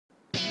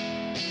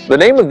The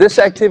name of this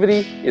activity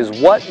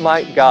is What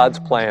Might God's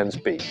Plans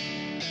Be?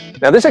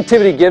 Now, this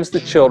activity gives the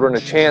children a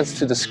chance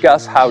to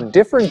discuss how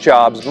different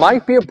jobs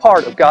might be a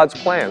part of God's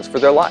plans for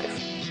their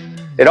life.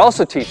 It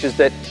also teaches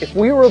that if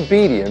we are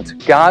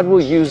obedient, God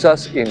will use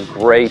us in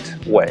great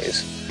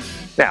ways.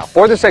 Now,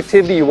 for this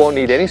activity, you won't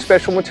need any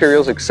special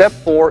materials except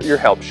for your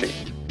help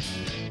sheet.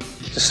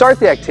 To start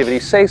the activity,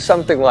 say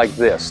something like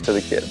this to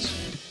the kids.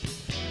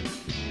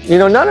 You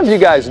know, none of you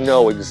guys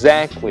know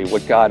exactly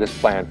what God has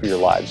planned for your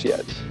lives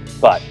yet,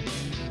 but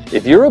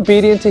if you're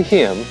obedient to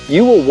Him,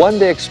 you will one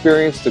day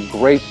experience the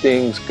great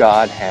things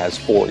God has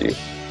for you.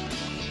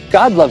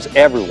 God loves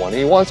everyone, and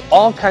He wants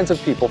all kinds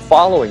of people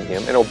following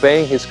Him and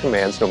obeying His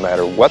commands no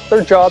matter what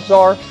their jobs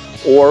are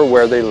or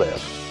where they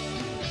live.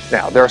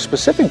 Now, there are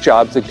specific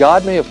jobs that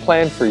God may have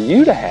planned for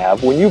you to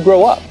have when you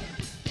grow up.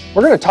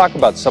 We're going to talk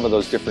about some of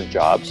those different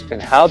jobs and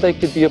how they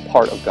could be a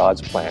part of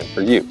God's plan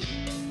for you.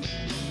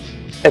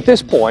 At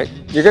this point,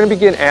 you're going to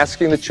begin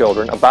asking the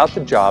children about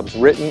the jobs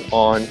written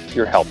on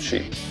your help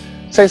sheet.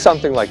 Say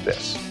something like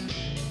this.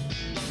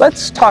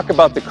 Let's talk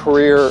about the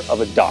career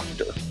of a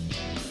doctor.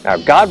 Now,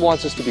 God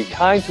wants us to be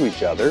kind to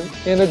each other,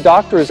 and a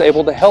doctor is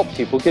able to help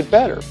people get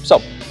better.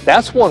 So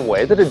that's one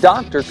way that a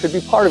doctor could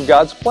be part of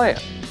God's plan.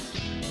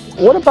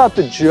 What about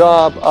the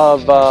job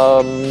of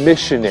a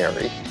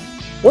missionary?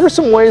 What are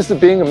some ways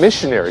that being a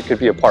missionary could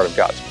be a part of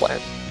God's plan?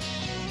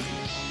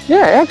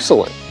 Yeah,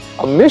 excellent.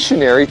 A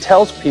missionary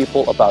tells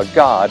people about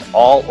God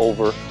all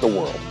over the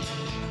world.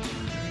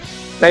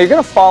 Now, you're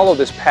going to follow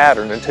this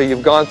pattern until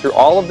you've gone through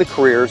all of the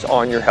careers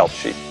on your help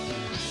sheet.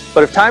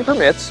 But if time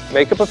permits,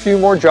 make up a few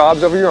more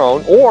jobs of your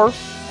own or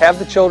have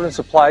the children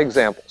supply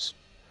examples.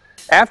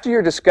 After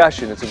your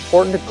discussion, it's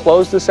important to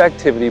close this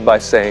activity by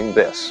saying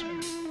this.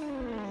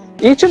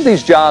 Each of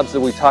these jobs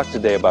that we talked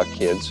today about,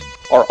 kids,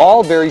 are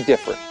all very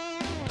different,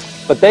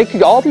 but they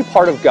could all be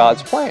part of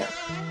God's plan.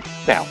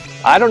 Now,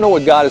 I don't know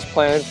what God has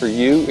planned for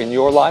you in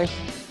your life,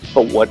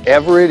 but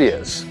whatever it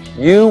is,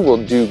 you will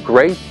do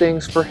great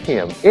things for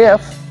Him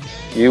if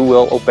you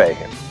will obey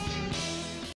Him.